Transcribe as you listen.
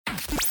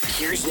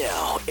Here's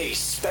now a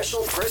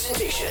special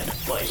presentation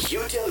by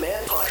Utah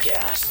Man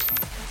Podcast.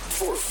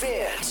 For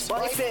fans,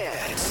 by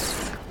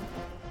fans.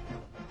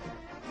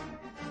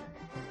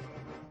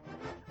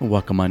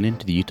 Welcome on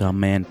into the Utah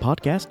Man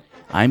Podcast.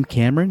 I'm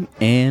Cameron,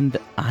 and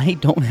I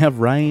don't have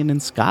Ryan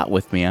and Scott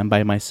with me. I'm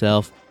by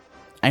myself.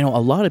 I know a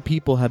lot of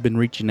people have been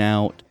reaching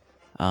out,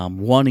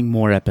 wanting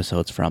more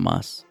episodes from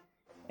us.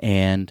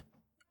 And,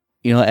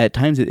 you know, at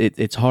times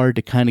it's hard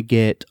to kind of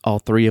get all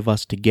three of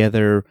us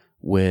together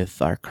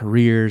with our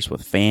careers,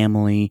 with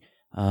family,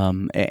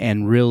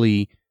 and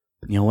really,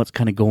 you know, what's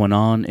kind of going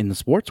on in the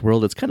sports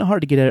world. It's kind of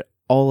hard to get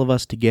all of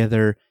us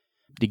together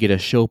to get a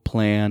show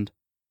planned.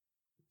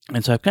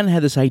 And so I've kind of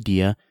had this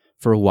idea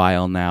for a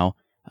while now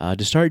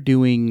to start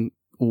doing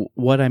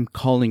what I'm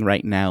calling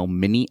right now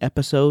mini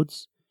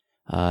episodes.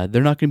 They're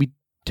not going to be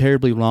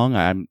terribly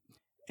long.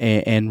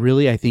 And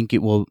really I think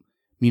it will,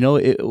 you know,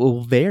 it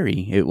will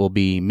vary. It will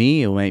be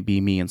me. It might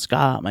be me and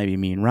Scott. It might be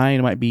me and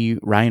Ryan. It might be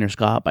Ryan or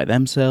Scott by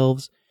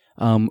themselves.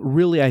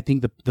 Really, I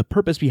think the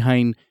purpose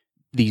behind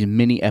these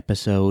mini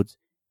episodes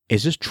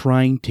is just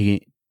trying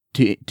to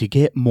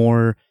get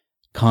more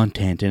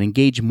content and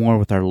engage more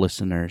with our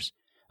listeners.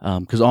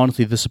 Because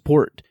honestly, the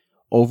support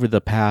over the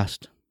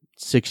past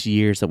 6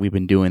 years that we've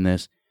been doing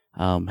this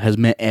has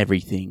meant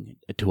everything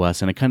to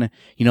us, and it kind of,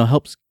 you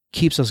know,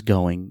 keeps us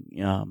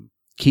going,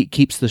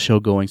 keeps the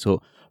show going.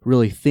 So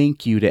really,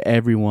 thank you to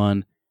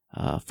everyone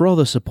for all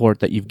the support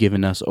that you've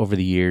given us over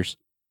the years.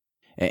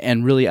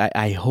 And really,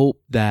 I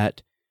hope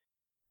that,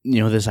 you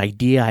know, this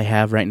idea I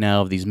have right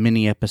now of these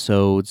mini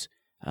episodes,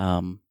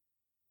 you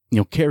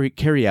know,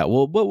 carry out.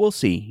 Well, we'll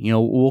see. You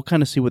know, we'll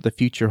kind of see what the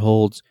future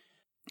holds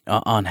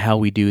on how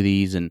we do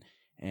these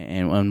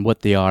and what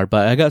they are.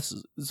 But I got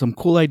some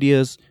cool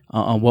ideas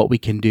on what we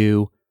can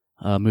do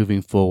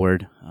moving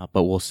forward,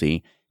 but we'll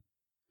see.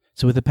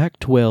 So with the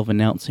Pac-12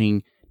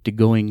 announcing to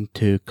going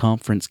to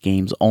conference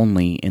games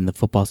only in the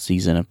football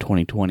season of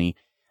 2020,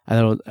 I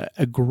thought it was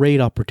a great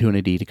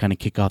opportunity to kind of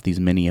kick off these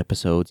mini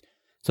episodes.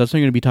 So that's what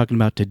I'm going to be talking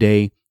about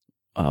today.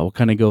 We'll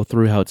kind of go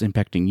through how it's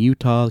impacting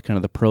Utah, kind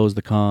of the pros,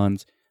 the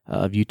cons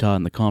of Utah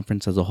and the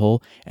conference as a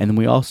whole. And then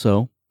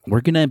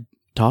we're going to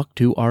talk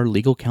to our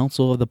legal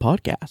counsel of the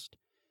podcast.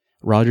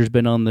 Roger's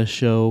been on the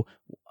show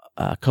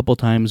a couple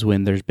times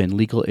when there's been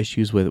legal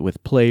issues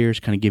with players,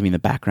 kind of giving the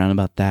background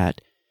about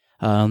that.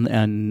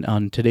 And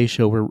on today's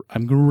show,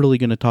 I'm really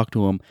going to talk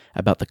to him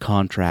about the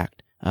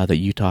contract that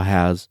Utah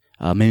has,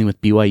 mainly with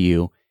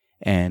BYU,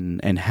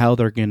 and how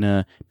they're going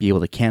to be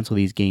able to cancel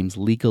these games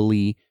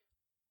legally,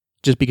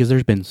 just because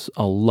there's been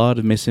a lot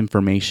of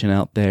misinformation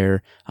out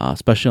there,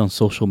 especially on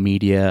social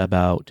media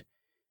about,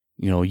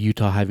 you know,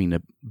 Utah having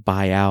to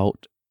buy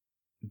out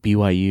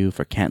BYU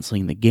for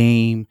canceling the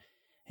game,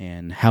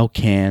 and how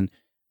can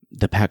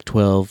the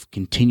Pac-12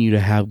 continue to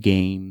have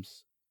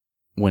games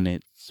when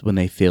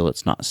they feel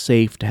it's not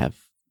safe to have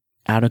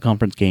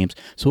out-of-conference games.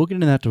 So we'll get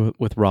into that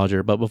with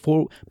Roger, but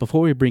before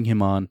we bring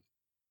him on,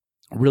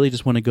 I really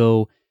just want to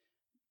go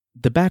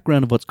the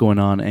background of what's going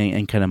on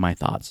and kind of my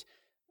thoughts.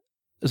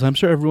 So I'm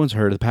sure everyone's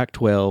heard of the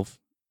Pac-12.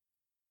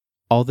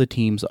 All the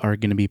teams are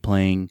going to be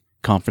playing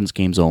conference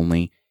games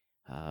only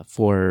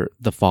for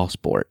the fall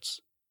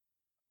sports.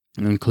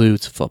 It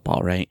includes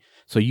football, right?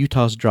 So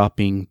Utah's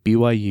dropping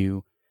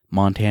BYU,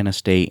 Montana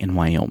State, and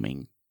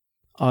Wyoming.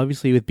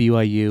 Obviously with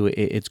BYU,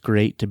 it's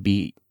great to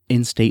be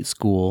in-state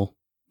school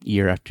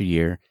year after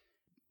year.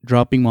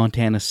 Dropping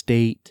Montana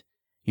State,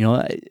 you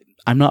know,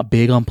 I'm not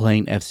big on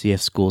playing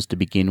FCS schools to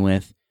begin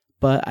with,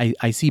 but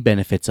I see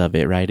benefits of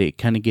it, right? It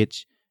kind of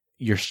gets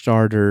your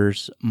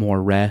starters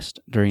more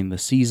rest during the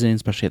season,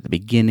 especially at the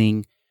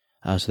beginning,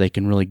 so they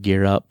can really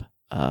gear up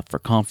for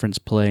conference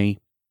play.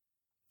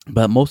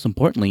 But most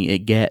importantly, it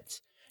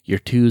gets your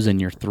 2s and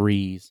your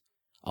 3s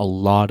a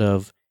lot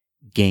of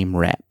game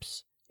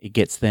reps. It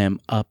gets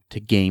them up to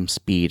game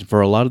speed.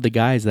 For a lot of the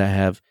guys that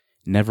have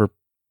never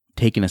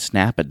taken a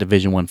snap at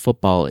Division I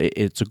football,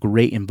 it's a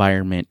great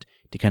environment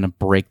to kind of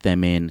break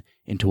them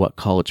into what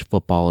college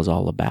football is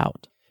all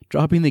about.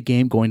 Dropping the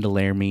game, going to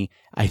Laramie,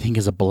 I think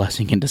is a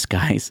blessing in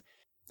disguise.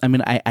 I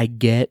mean, I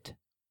get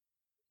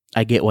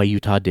why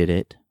Utah did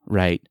it,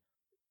 right?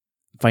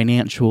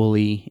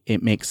 Financially,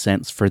 it makes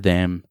sense for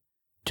them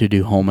to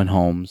do home and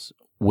homes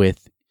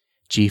with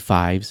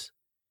G5s.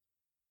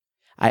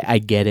 I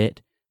get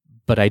it,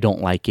 but I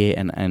don't like it,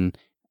 and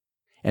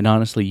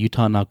honestly,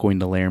 Utah not going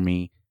to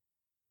Laramie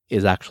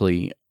is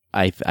actually,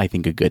 I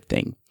think, a good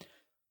thing.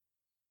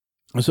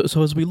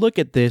 So as we look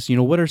at this, you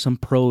know, what are some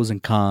pros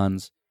and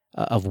cons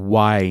of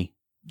why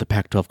the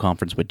Pac-12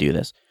 conference would do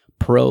this?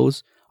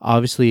 Pros,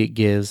 obviously, it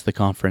gives the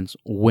conference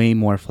way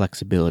more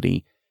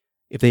flexibility.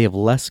 If they have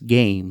less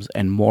games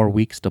and more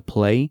weeks to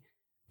play,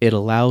 it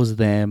allows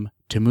them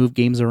to move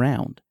games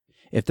around.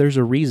 If there's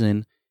a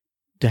reason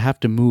to have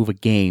to move a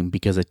game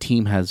because a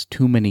team has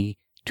too many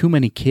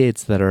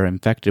kids that are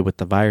infected with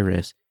the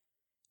virus,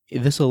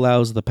 this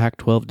allows the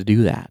Pac-12 to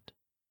do that.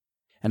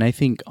 And I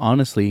think,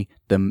 honestly,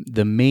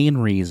 the main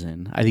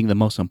reason, I think the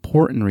most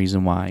important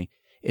reason why,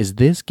 is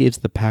this gives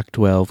the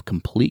Pac-12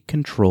 complete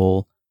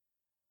control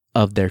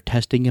of their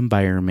testing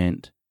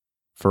environment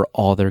for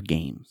all their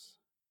games.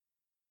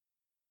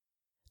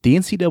 The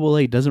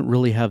NCAA doesn't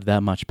really have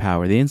that much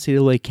power. The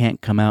NCAA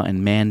can't come out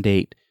and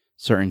mandate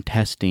certain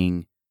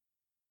testing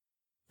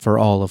for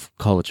all of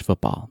college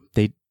football.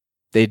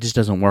 It just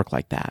doesn't work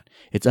like that.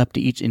 It's up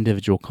to each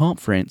individual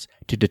conference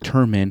to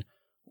determine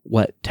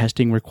what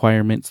testing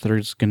requirements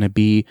there's going to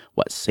be,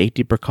 what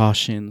safety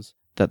precautions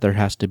that there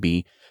has to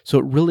be. So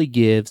it really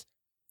gives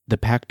the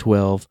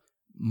Pac-12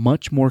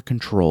 much more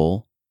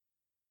control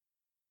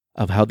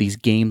of how these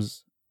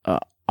games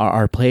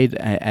are played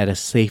at a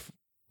safe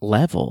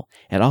level.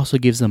 It also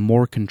gives them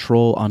more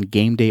control on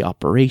game day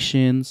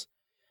operations,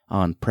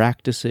 on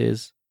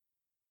practices.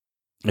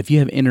 If you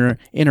have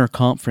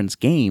inter-conference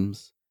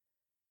games,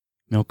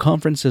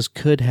 conferences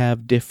could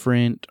have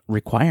different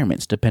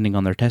requirements depending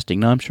on their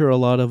testing. Now, I'm sure a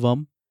lot of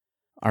them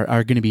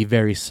are going to be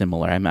very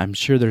similar. I'm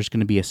sure there's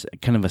going to be a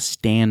kind of a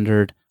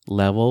standard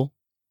level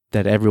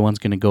that everyone's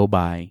going to go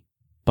by,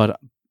 but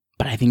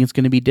I think it's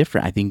going to be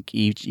different. I think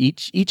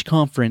each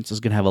conference is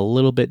going to have a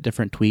little bit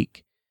different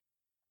tweak.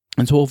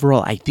 And so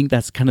overall, I think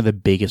that's kind of the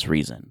biggest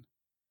reason.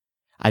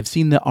 I've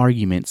seen the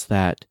arguments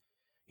that,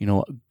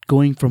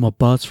 going from a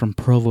bus from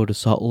Provo to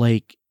Salt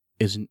Lake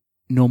is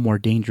no more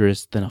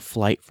dangerous than a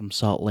flight from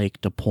Salt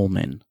Lake to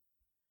Pullman.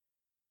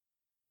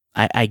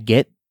 I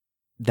get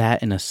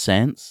that in a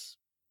sense,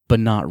 but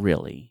not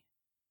really.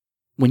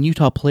 When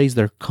Utah plays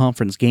their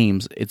conference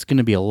games, it's going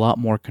to be a lot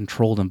more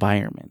controlled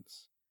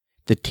environments.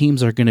 The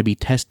teams are going to be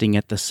testing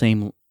at the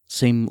same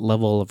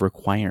level of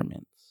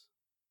requirements.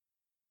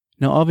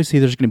 Now, obviously,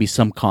 there's going to be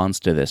some cons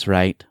to this,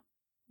 right?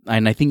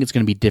 And I think it's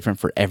going to be different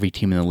for every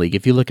team in the league.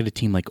 If you look at a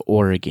team like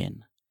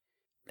Oregon,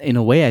 in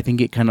a way, I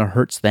think it kind of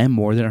hurts them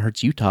more than it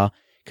hurts Utah,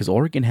 because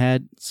Oregon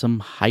had some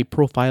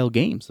high-profile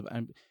games.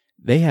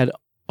 They had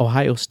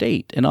Ohio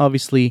State, and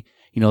obviously,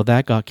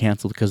 that got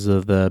canceled because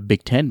of the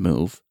Big Ten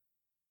move.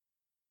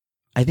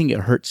 I think it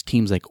hurts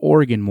teams like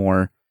Oregon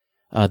more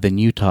than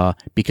Utah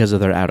because of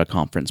their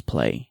out-of-conference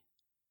play.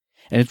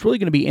 And it's really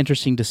going to be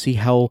interesting to see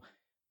how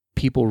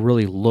people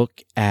really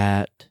look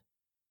at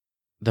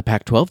the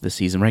Pac-12 this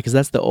season, right? Because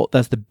that's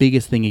the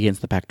biggest thing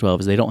against the Pac-12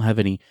 is they don't have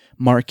any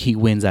marquee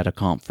wins out of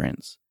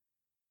conference.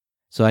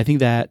 So I think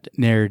that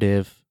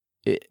narrative,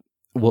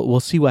 we'll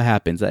see what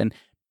happens. And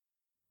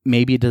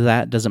maybe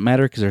that doesn't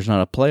matter because there's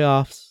not a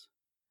playoffs,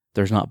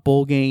 there's not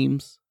bowl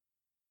games,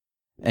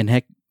 and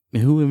heck,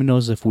 who even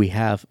knows if we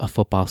have a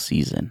football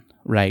season,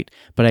 right?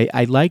 But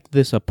I like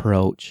this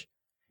approach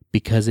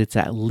because it's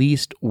at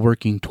least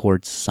working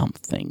towards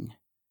something.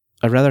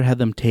 I'd rather have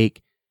them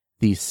take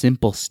these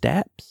simple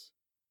steps,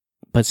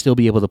 but still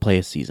be able to play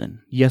a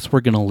season. Yes,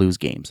 we're going to lose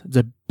games. It's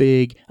a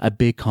big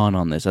con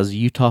on this. As a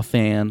Utah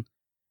fan,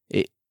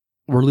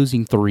 we're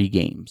losing 3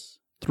 games.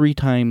 3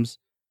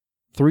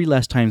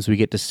 less times we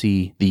get to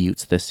see the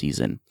Utes this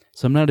season.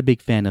 So I'm not a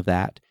big fan of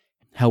that.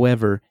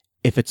 However,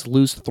 if it's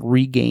lose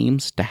 3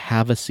 games to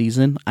have a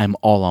season, I'm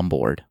all on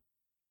board.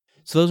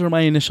 So those are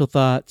my initial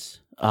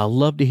thoughts. I'd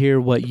love to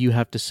hear what you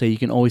have to say. You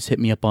can always hit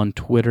me up on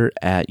Twitter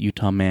at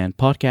Utah Man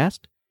Podcast.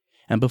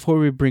 And before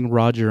we bring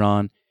Roger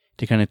on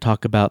to kind of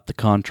talk about the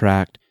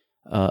contract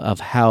of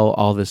how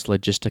all this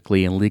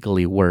logistically and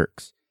legally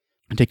works,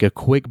 I'll take a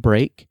quick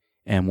break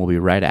and we'll be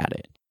right at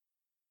it.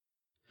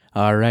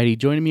 Alrighty,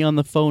 joining me on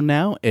the phone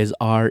now is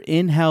our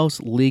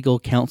in-house legal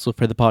counsel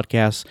for the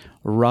podcast,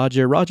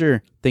 Roger.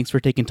 Roger, thanks for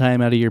taking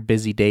time out of your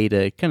busy day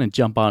to kind of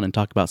jump on and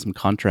talk about some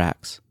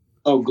contracts.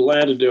 Oh,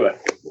 glad to do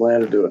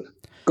it.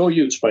 Go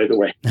Utes, by the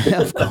way.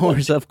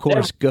 Of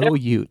course. Go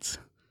Utes.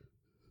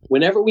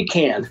 Whenever we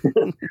can.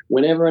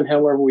 Whenever and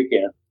however we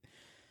can.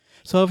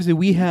 So obviously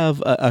we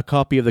have a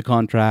copy of the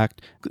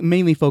contract,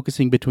 mainly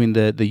focusing between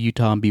the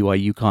Utah and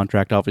BYU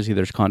contract. Obviously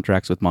there's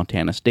contracts with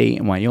Montana State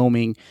and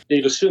Wyoming.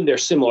 You'd assume they're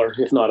similar,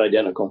 if not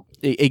identical.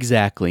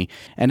 Exactly.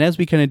 And as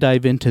we kind of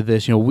dive into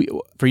this,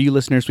 for you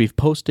listeners, we've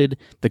posted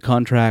the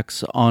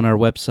contracts on our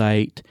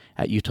website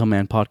at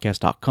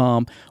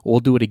utahmanpodcast.com.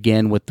 We'll do it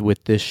again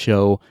with this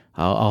show.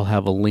 I'll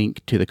have a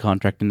link to the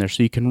contract in there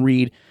so you can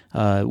read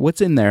what's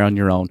in there on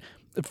your own.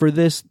 For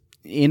this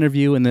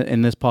interview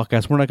in this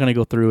podcast, we're not going to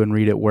go through and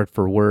read it word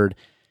for word,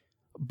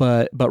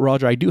 but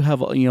Roger, I do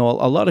have a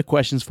lot of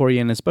questions for you,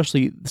 and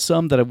especially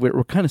some that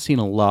we're kind of seeing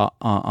a lot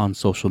on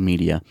social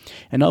media.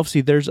 And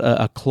obviously, there's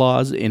a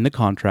clause in the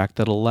contract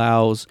that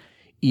allows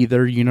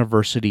either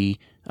university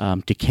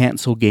to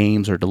cancel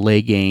games or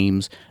delay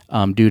games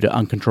due to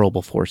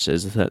uncontrollable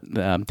forces,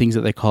 things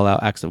that they call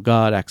out acts of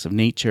God, acts of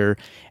nature,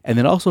 and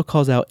then also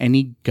calls out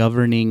any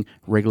governing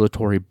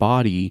regulatory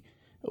body,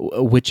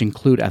 which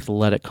include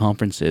athletic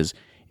conferences.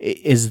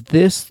 Is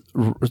this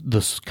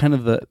kind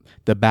of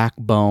the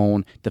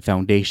backbone, the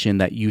foundation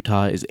that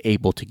Utah is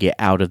able to get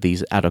out of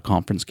these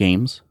out-of-conference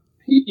games?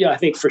 Yeah, I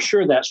think for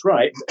sure that's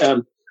right.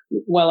 There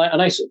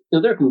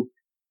can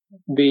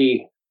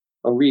be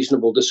a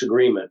reasonable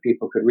disagreement.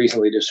 People could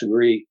reasonably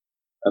disagree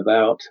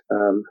about,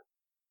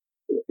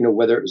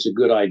 whether it was a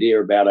good idea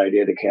or bad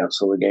idea to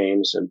cancel the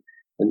games, and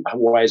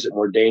why is it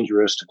more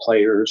dangerous to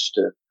players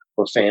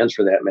or fans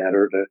for that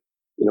matter to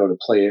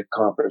play a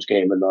conference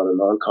game and not a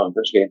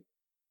non-conference game.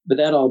 But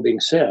that all being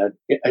said,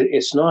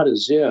 it's not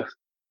as if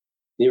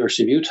the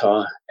University of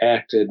Utah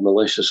acted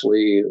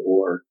maliciously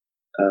or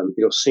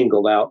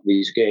singled out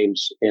these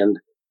games. And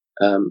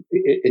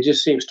it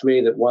just seems to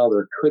me that while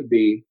there could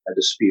be a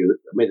dispute,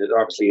 I mean, it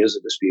obviously is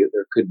a dispute.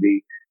 There could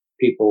be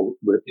people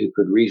who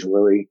could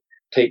reasonably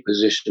take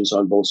positions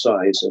on both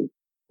sides. And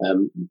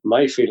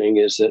my feeling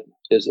is that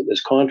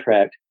this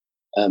contract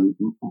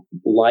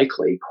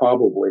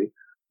probably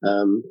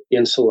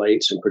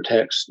insulates and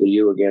protects the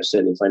U against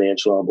any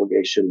financial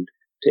obligation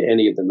to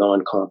any of the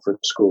non-conference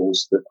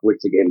schools that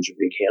which the games are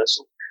being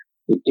canceled.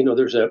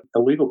 There's a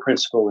legal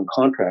principle in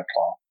contract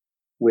law,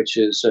 which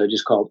is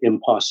just called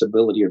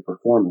impossibility of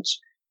performance.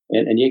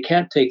 And you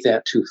can't take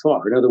that too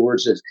far. In other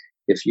words,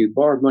 if you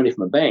borrowed money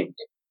from a bank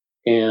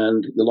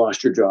and you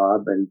lost your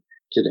job and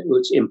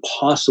it's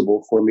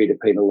impossible for me to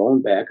pay the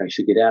loan back, I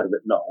should get out of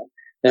it. No,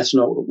 that's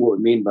not what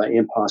we mean by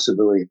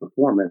impossibility of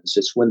performance.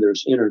 It's when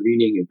there's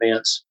intervening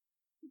events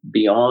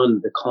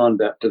beyond the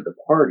conduct of the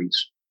parties.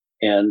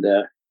 And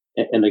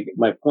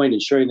my point in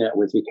sharing that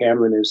with you,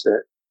 Cameron, is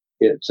that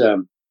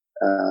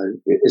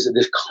is that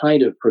this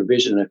kind of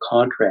provision in a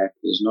contract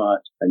is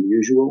not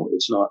unusual.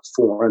 It's not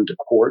foreign to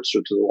courts or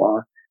to the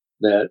law.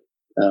 That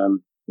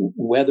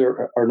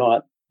whether or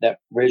not that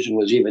provision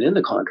was even in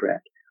the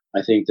contract,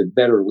 I think the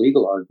better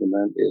legal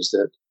argument is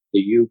that the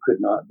U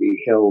could not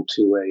be held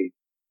to a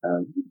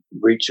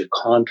breach of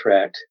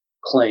contract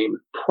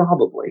claim,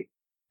 probably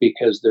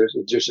because there's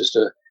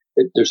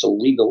a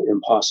legal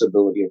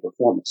impossibility of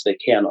performance. They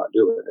cannot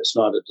do it. It's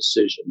not a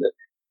decision that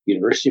the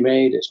university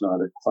made. It's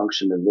not a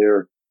function of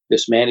their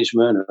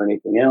mismanagement or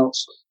anything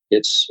else.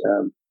 It's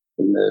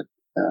the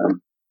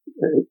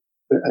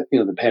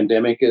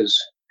pandemic is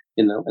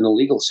in a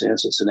legal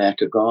sense, it's an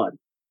act of God.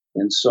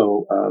 And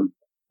so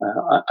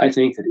I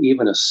think that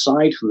even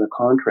aside from the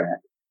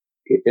contract,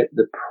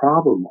 the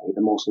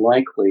most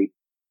likely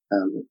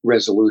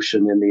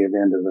resolution in the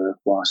event of a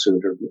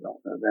lawsuit or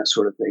that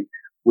sort of thing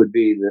would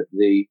be that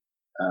the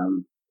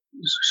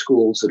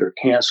schools that are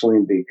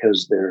canceling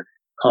because their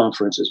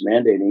conference is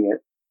mandating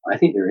it, I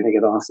think they're going to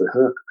get off the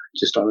hook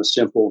just on a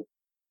simple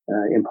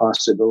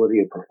impossibility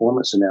of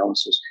performance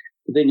analysis.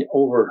 But then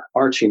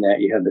overarching that,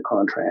 you have the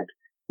contract,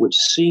 which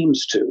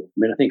seems to,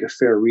 I think a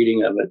fair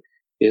reading of it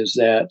is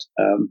that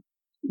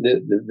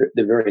the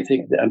very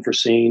thing, the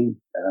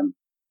unforeseen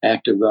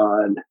act of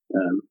God,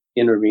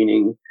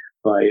 intervening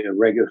by a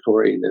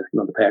regulatory, the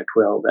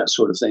Pac-12, that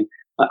sort of thing.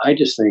 I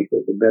just think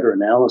that the better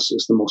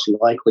analysis, the most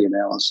likely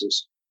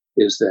analysis,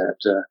 is that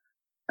the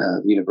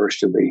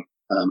university will be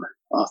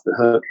off the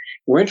hook.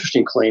 More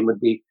interesting claim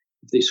would be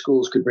if these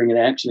schools could bring an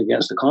action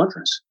against the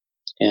conference,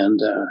 and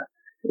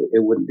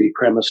it wouldn't be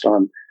premised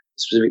on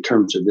specific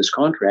terms of this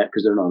contract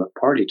because they're not a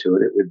party to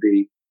it. It would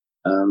be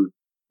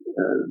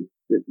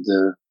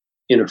the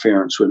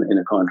interference in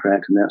a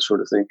contract and that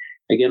sort of thing.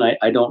 Again,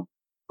 I don't.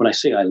 When I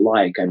say I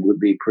would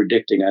be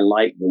predicting I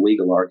like the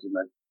legal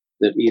argument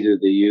that either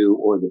the U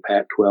or the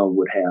Pac-12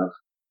 would have.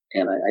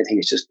 And I think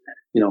it's just,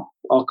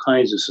 all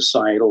kinds of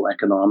societal,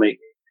 economic,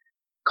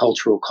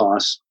 cultural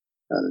costs,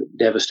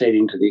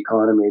 devastating to the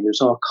economy.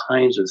 There's all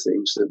kinds of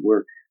things that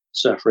we're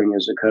suffering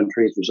as a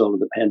country as a result of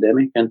the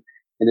pandemic. And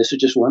this is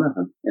just one of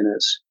them. And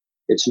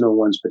it's no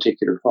one's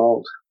particular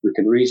fault. We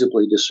can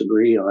reasonably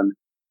disagree on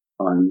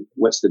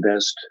what's the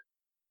best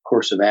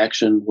course of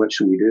action. What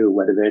should we do?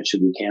 What event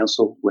should we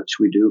cancel? What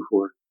should we do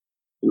for,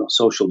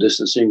 social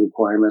distancing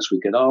requirements? We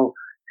could all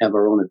have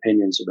our own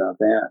opinions about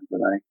that.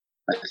 But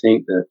I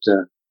think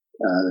that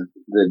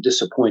the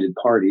disappointed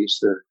parties,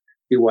 the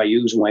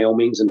BYUs,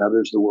 Wyomings, and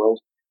others in the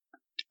world,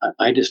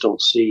 I just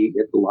don't see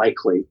it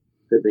likely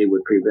that they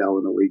would prevail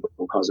in a legal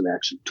cause of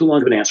action. Too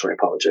long of an answer. I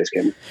apologize,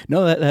 Cameron.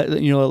 No,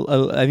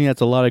 I think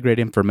that's a lot of great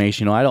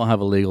information. I don't have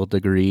a legal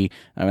degree.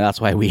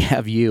 That's why we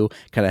have you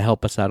kind of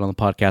help us out on the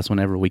podcast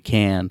whenever we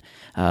can,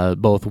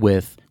 both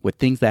with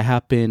things that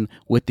happen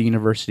with the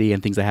university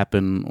and things that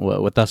happen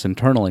with us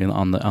internally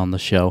on the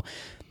show.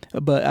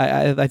 But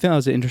I think that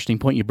was an interesting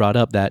point you brought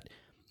up, that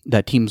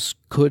teams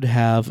could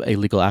have a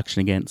legal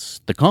action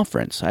against the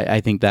conference.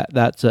 I think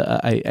that's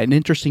an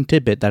interesting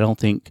tidbit that I don't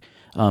think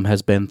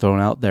has been thrown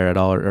out there at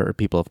all, or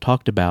people have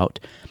talked about.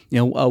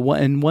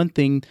 And one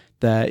thing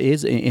that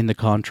is in the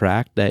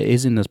contract, that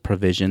is in this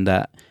provision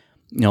that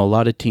a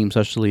lot of teams,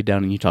 especially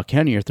down in Utah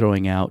County, are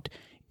throwing out,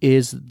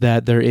 is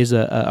that there is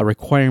a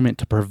requirement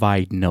to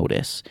provide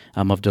notice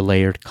of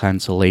delay or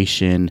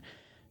cancellation.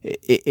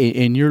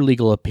 In your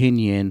legal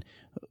opinion,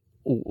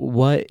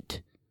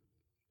 what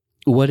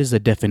is the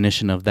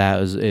definition of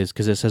that? Is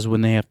because it says when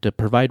they have to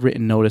provide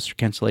written notice for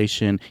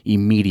cancellation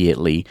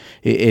immediately.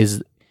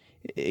 Is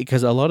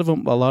because a lot of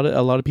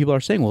people are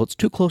saying, well, it's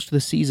too close to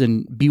the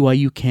season.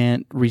 BYU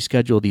can't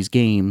reschedule these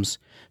games,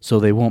 so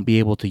they won't be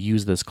able to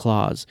use this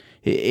clause.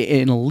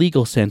 In a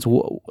legal sense,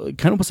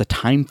 kind of what's a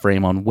time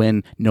frame on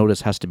when notice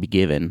has to be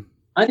given?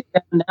 I think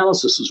that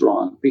analysis is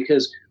wrong,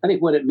 because I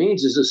think what it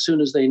means is as soon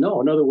as they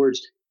know. In other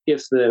words,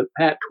 if the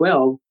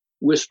Pac-12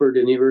 whispered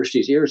in the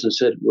university's ears and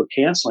said, we're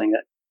canceling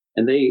it,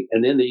 and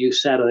then the U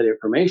sat on that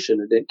information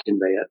and didn't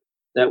convey it,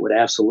 that would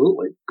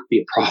absolutely be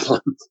a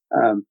problem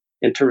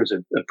in terms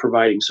of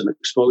providing some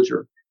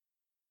exposure,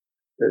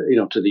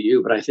 to the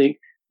U. But I mean,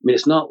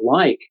 it's not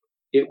like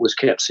it was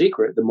kept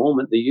secret the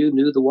moment the U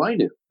knew the Y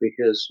knew,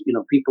 because,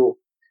 people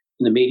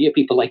in the media,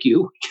 people like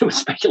you, were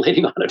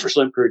speculating on it for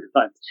some period of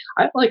time.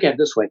 I like it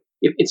this way.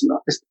 If it's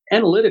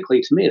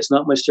analytically, to me, it's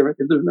not much different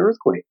if there's an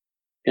earthquake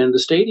and the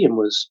stadium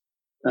was,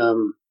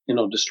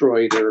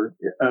 destroyed or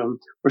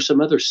some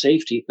other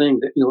safety thing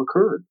that,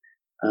 occurred,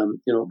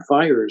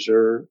 fires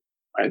or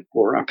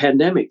a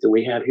pandemic that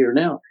we have here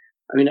now.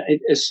 I mean,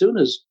 as soon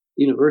as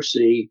the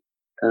university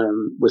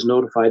was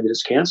notified that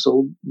it's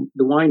canceled,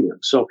 the Y knew.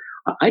 So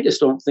I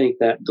just don't think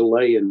that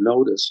delay in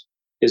notice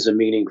is a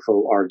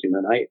meaningful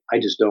argument. I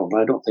just don't.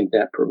 I don't think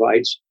that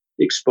provides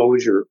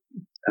exposure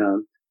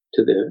to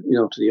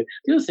the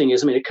other thing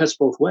is, I mean, it cuts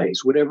both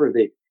ways. Whatever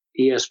the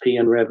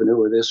ESPN revenue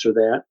or this or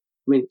that,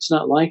 I mean, it's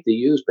not like the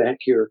U's back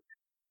here,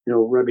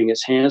 rubbing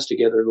its hands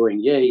together, going,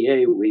 "Yay,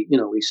 yay!" We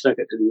stuck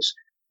it to these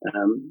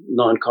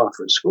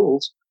non-conference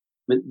schools.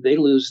 I mean, they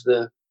lose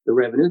the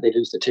revenue, they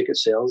lose the ticket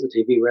sales, the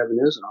TV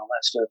revenues, and all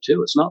that stuff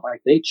too. It's not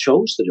like they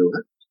chose to do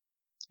it,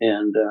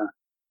 and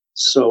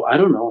so I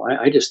don't know.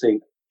 I just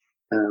think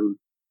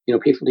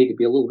people need to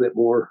be a little bit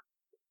more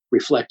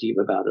reflective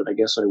about it. I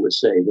guess I would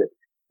say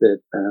that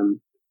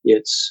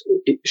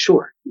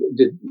sure.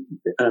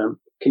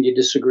 Can you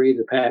disagree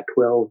the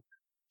Pac-12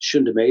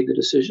 shouldn't have made the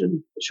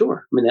decision?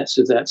 Sure. I mean,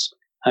 if that's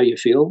how you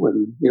feel,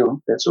 and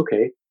that's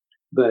okay.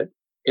 But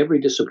every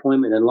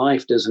disappointment in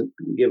life doesn't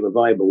give a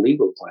viable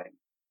legal claim.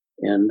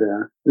 And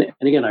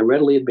again, I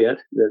readily admit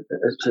that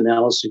as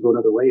analysis go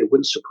another way, it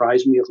wouldn't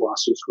surprise me if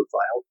lawsuits were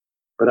filed.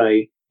 But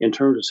in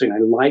terms of saying I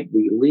like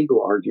the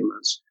legal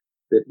arguments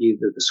that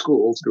either the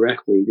schools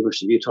directly, the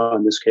University of Utah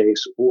in this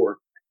case, or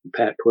the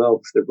Pac-12,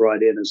 if they're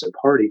brought in as a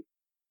party,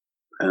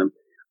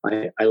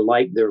 I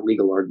like their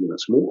legal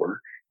arguments more,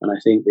 and I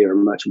think they are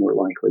much more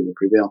likely to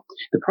prevail.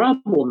 The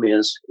problem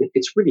is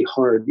it's really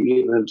hard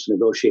even to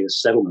negotiate a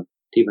settlement,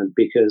 even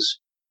because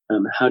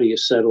how do you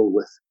settle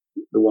with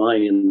the Y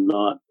and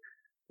not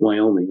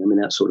Wyoming? I mean,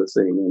 that sort of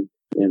thing.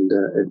 And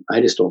I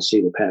just don't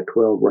see the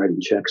Pac-12 writing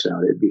checks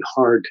out. It'd be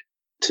hard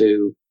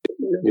to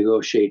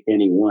negotiate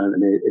any one. I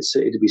mean,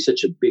 it'd be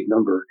such a big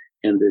number,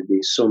 and there'd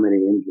be so many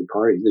injured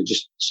parties.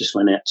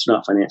 It's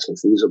not financially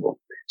feasible.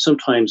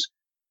 Sometimes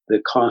the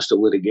cost of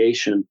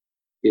litigation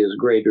is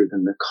greater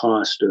than the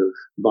cost of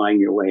buying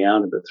your way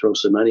out of it. Throw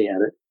some money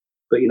at it.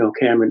 But,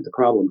 Cameron, the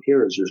problem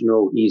here is there's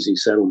no easy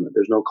settlement.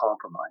 There's no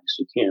compromise.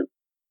 You can't,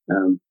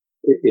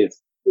 if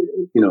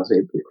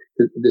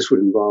this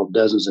would involve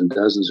dozens and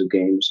dozens of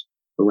games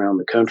around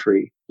the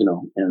country,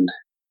 and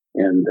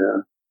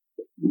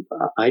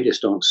I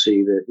just don't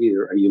see that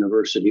either a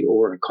university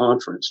or a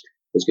conference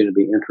is going to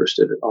be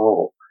interested at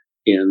all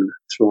in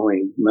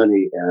throwing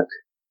money at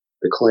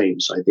the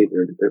claims. I think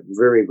they're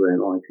very, very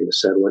unlikely to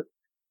settle it.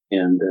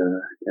 And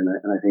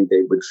I think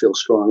they would feel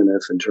strong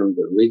enough in terms of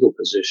their legal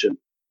position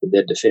that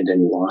they'd defend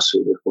any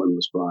lawsuit if one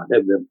was brought.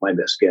 That'd be my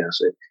best guess.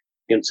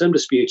 In some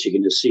disputes, you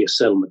can just see a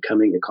settlement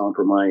coming, a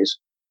compromise.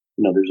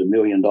 There's $1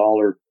 million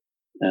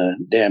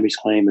damage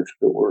claim if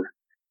it were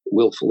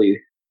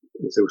willfully,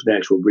 if there was an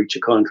actual breach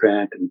of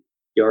contract, and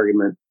the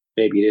argument,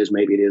 maybe it is,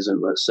 maybe it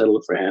isn't, let's settle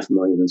it for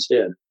 $500,000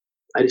 instead.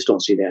 I just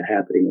don't see that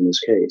happening in this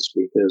case,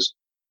 because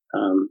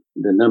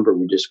the number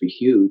would just be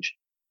huge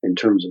in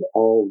terms of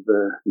all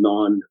the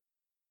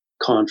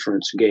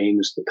non-conference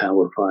games the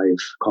Power 5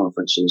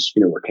 conferences,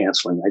 were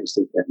canceling. I just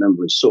think that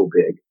number is so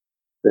big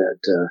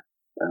that,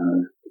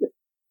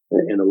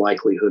 and the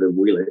likelihood of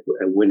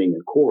winning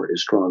in court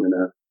is strong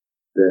enough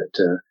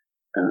that,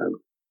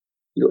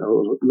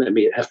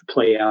 maybe it have to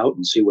play out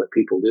and see what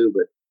people do,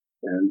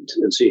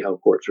 and see how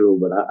courts rule.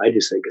 But I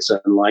just think it's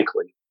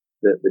unlikely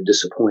that the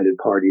disappointed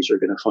parties are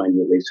going to find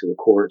their way through the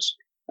courts.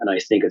 And I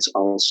think it's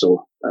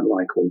also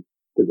unlikely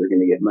that they're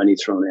going to get money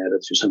thrown at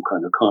it through some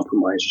kind of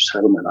compromise or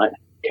settlement.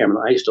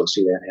 Cameron, I just don't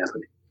see that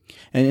happening.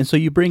 And so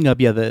you bring up,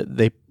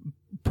 they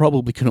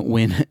probably couldn't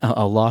win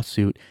a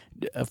lawsuit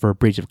for a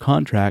breach of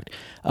contract.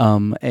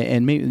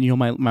 And maybe,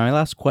 my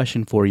last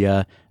question for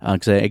you,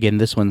 because again,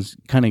 this one's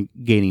kind of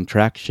gaining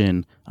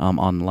traction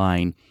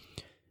online.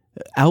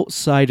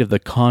 Outside of the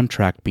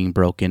contract being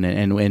broken,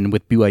 and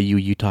with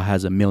BYU, Utah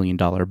has $1 million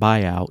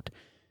buyout.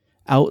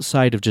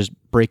 Outside of just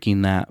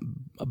breaking that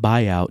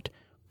buyout,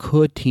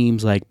 could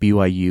teams like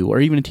BYU or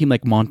even a team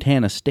like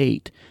Montana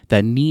State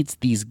that needs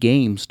these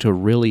games to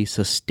really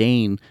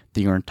sustain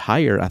their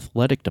entire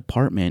athletic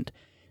department,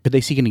 could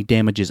they seek any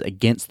damages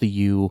against the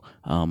U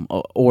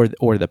or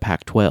the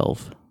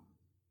Pac-12?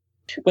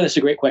 Well, that's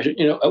a great question.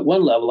 At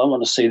one level, I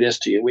want to say this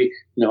to you.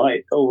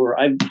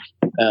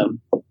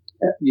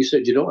 You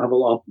said you don't have a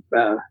law,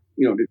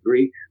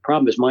 degree.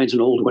 Problem is, mine's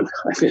an old one.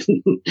 I've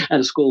been out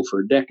of school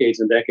for decades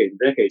and decades and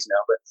decades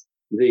now. But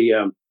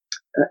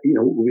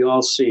we've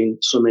all seen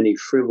so many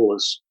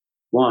frivolous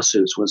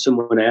lawsuits. When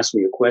someone asks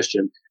me a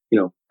question,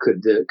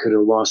 could a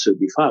lawsuit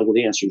be filed? Well,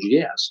 the answer is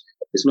yes.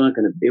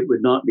 It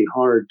would not be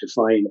hard to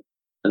find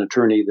an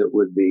attorney that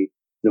would be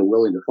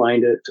willing to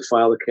find it, to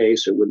file a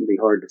case. It wouldn't be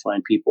hard to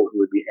find people who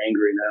would be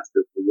angry enough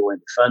to be willing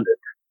to fund it.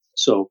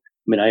 So,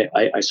 I mean,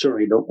 I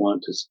certainly don't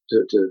want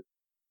to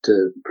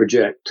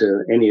project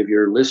to any of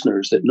your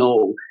listeners that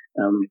no,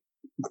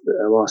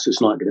 a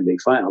lawsuit's not going to be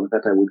filed. In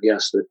fact, I would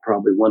guess that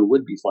probably one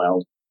would be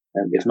filed,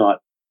 if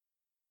not,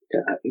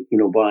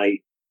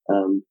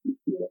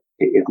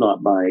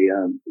 by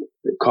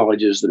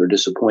colleges that are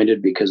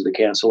disappointed because of the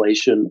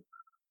cancellation,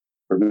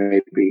 or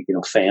maybe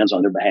fans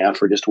on their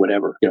behalf, or just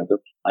whatever.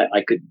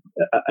 I could,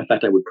 in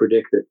fact, I would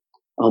predict that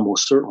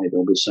almost certainly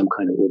there'll be some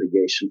kind of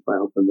litigation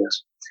filed from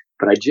this.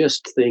 But I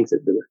just think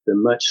that the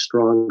much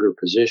stronger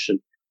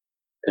position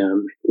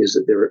is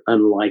that they're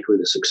unlikely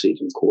to succeed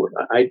in court.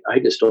 I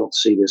just don't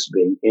see this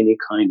being any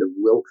kind of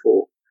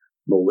willful,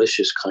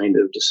 malicious kind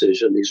of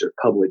decision. These are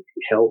public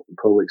health,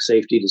 public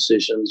safety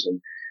decisions,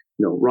 and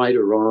right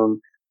or wrong.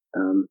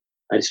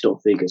 I just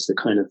don't think it's the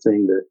kind of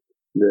thing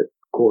that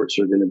courts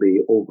are going to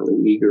be overly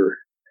eager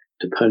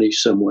to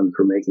punish someone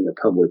for making a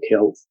public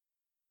health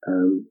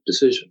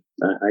decision.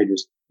 I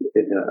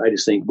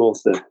just think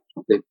both the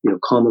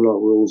common law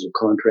rules of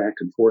contract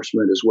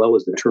enforcement as well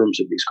as the terms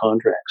of these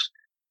contracts.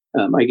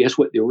 I guess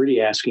what they're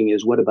really asking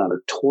is, what about a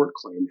tort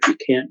claim? If you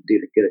can't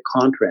get a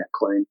contract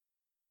claim,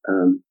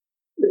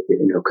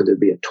 could there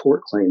be a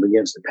tort claim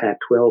against the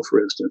Pac-12, for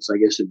instance? I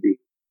guess it'd be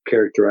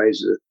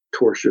characterized as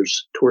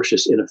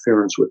tortious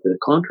interference with the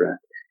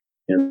contract.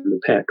 And the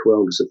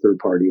Pac-12 is a third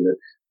party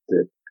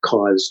that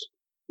caused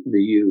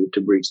the U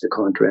to breach the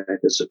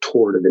contract. It's a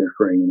tort of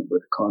interfering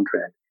with the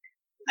contract.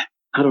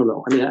 I don't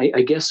know. I mean,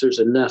 I guess there's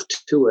enough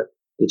to it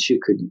that you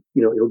could,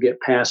 you'll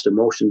get past a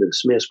motion to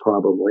dismiss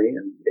probably,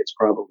 and it's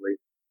probably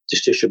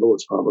justiciable.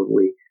 It's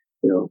probably,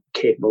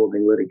 capable of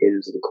being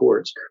litigated to the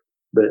courts.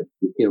 But,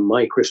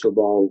 my crystal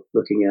ball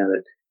looking at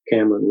it,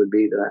 Cameron, would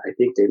be that I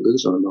think they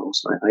lose on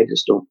those. I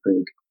just don't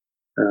think,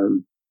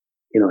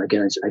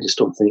 again, I just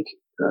don't think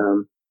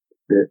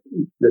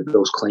that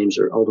those claims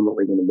are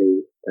ultimately going to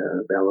be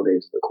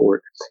validated to the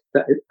court.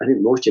 I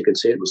think most you could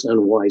say it was an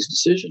unwise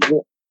decision.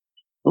 Well,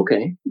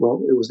 okay,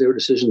 well, it was their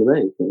decision to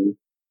make.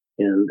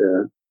 And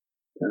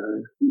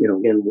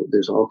again,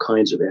 there's all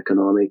kinds of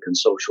economic and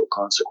social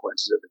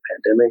consequences of the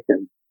pandemic.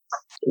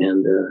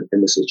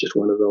 And this is just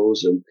one of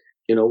those. And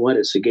you know what?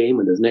 It's a game,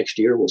 and the next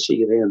year we'll see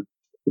you then.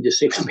 It just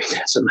seems to me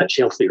that's a much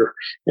healthier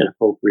and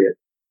appropriate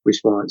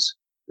response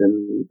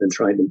than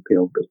trying to,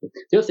 But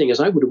the other thing is,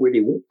 I would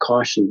really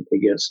caution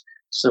against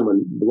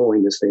someone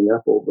blowing this thing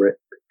up over it.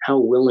 How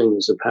willing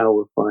is a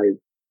Power 5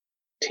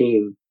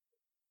 team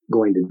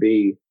going to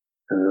be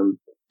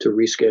to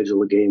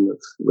reschedule a game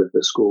with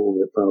the school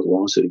that filed a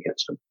lawsuit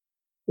against them?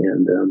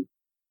 And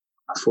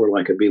for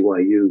like a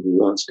BYU who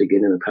wants to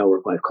get in a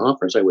Power 5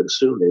 conference, I would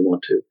assume they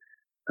want to.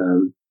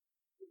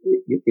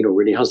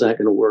 Really, how's that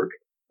going to work?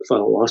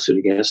 File a lawsuit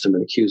against them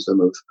and accuse them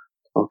of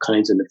all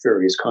kinds of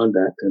nefarious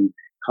conduct and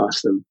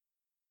cost them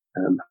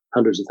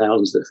hundreds of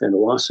thousands to defend a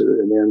lawsuit,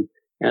 and then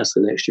ask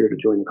the next year to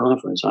join the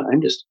conference.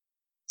 I'm just,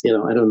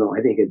 I don't know.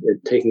 I think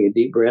taking a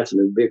deep breath and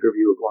a bigger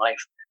view of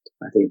life,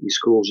 I think these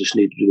schools just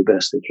need to do the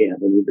best they can.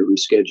 They need to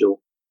reschedule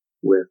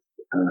with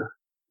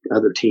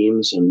other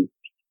teams and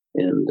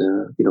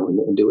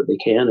do what they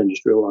can, and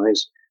just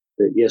realize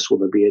that, yes, will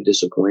there be a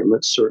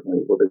disappointment?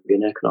 Certainly. Will there be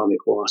an economic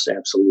loss?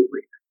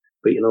 Absolutely.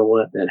 But you know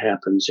what? That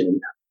happens in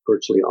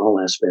virtually all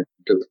aspects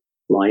of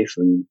life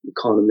and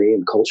economy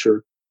and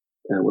culture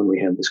when we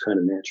have this kind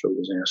of natural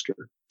disaster.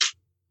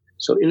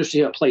 So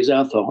interesting how it plays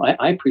out, though.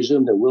 I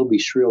presume there will be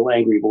shrill,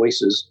 angry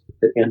voices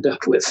that end up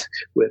with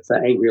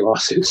angry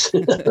lawsuits.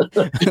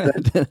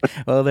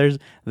 Well,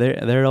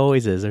 there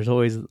always is. There's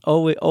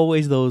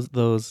always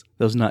those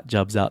nut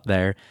jobs out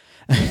there.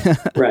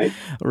 Right.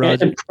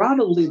 Roger. And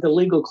probably the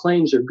legal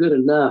claims are good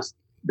enough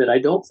that I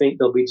don't think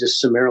they'll be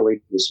just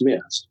summarily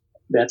dismissed.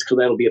 That's because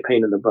that'll be a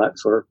pain in the butt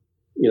for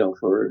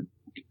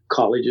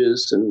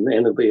colleges, and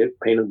it'll be a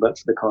pain in the butt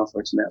for the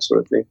conference and that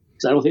sort of thing.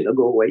 So I don't think they'll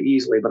go away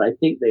easily, but I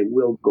think they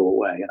will go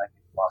away, and I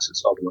think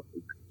losses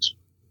ultimately reduce.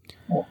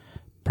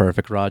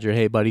 Perfect, Roger.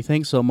 Hey, buddy,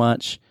 thanks so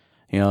much.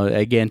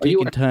 Again,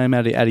 taking time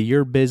out of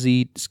your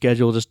busy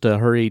schedule just to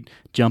hurry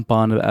jump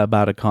on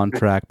about a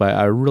contract, but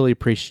I really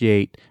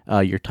appreciate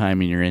your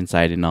time and your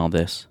insight in all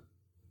this.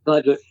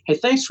 Glad to. Hey,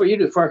 thanks for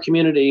our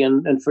community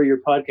and for your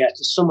podcast.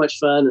 It's so much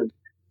fun, and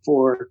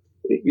for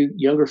you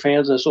younger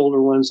fans and us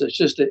older ones,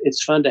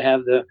 it's fun to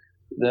have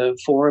the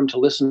forum to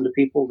listen to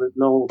people that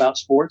know about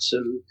sports,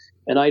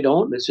 and I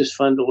don't. It's just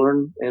fun to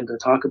learn and to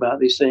talk about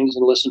these things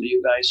and listen to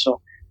you guys.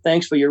 So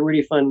thanks for your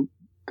really fun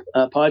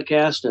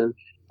podcast, and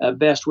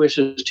best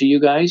wishes to you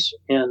guys,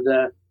 and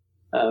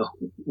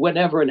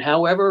whenever and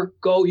however,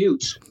 go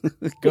Utes.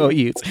 Go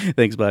Utes.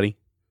 Thanks, buddy.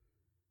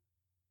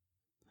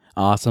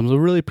 Awesome. So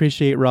really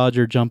appreciate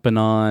Roger jumping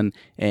on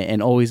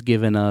and always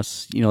giving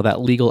us,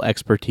 that legal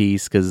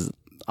expertise, because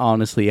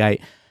honestly, a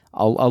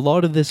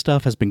lot of this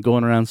stuff has been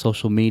going around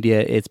social media.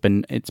 It's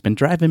been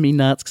driving me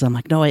nuts, because I'm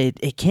like, no,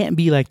 it can't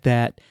be like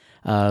that.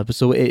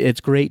 So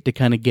it's great to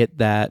kind of get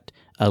that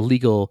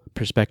legal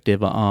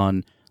perspective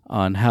on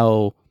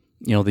how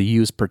the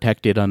U's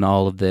protected on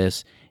all of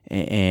this,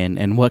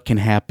 and what can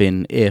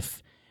happen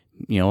if,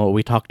 what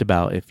we talked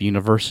about, if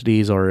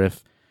universities or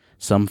if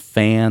some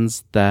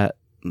fans that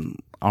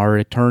are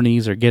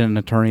attorneys or get an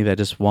attorney that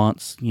just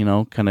wants,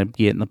 kind of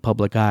get in the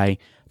public eye,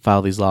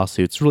 file these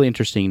lawsuits. Really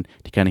interesting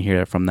to kind of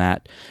hear it from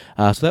that.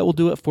 So that will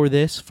do it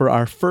for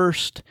our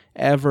first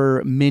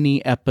ever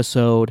mini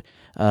episode.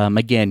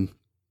 Again,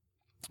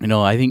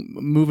 I think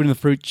moving in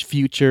the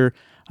future,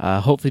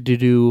 hopefully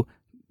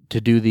to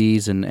do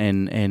these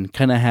and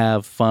kind of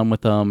have fun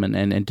with them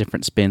and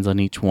different spins on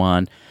each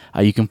one.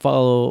 You can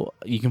follow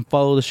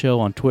the show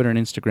on Twitter and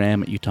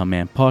Instagram at Utah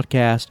Man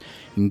Podcast.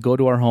 You can go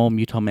to our home,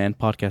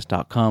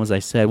 utahmanpodcast.com. As I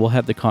said, we'll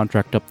have the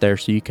contract up there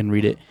so you can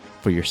read it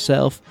for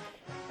yourself.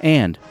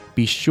 And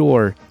be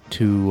sure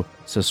to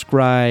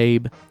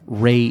subscribe,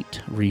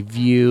 rate,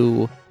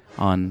 review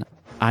on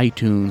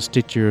iTunes,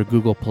 Stitcher,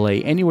 Google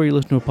Play, anywhere you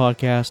listen to a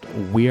podcast.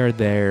 We are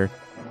there,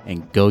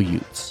 and go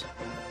Utes.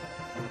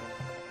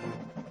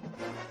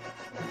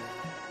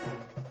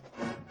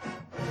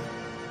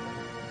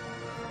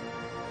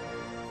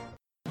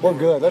 We're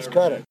good. Let's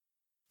cut it.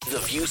 The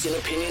views and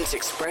opinions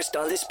expressed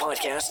on this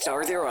podcast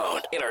are their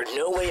own and are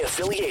no way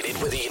affiliated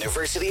with the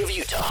University of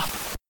Utah.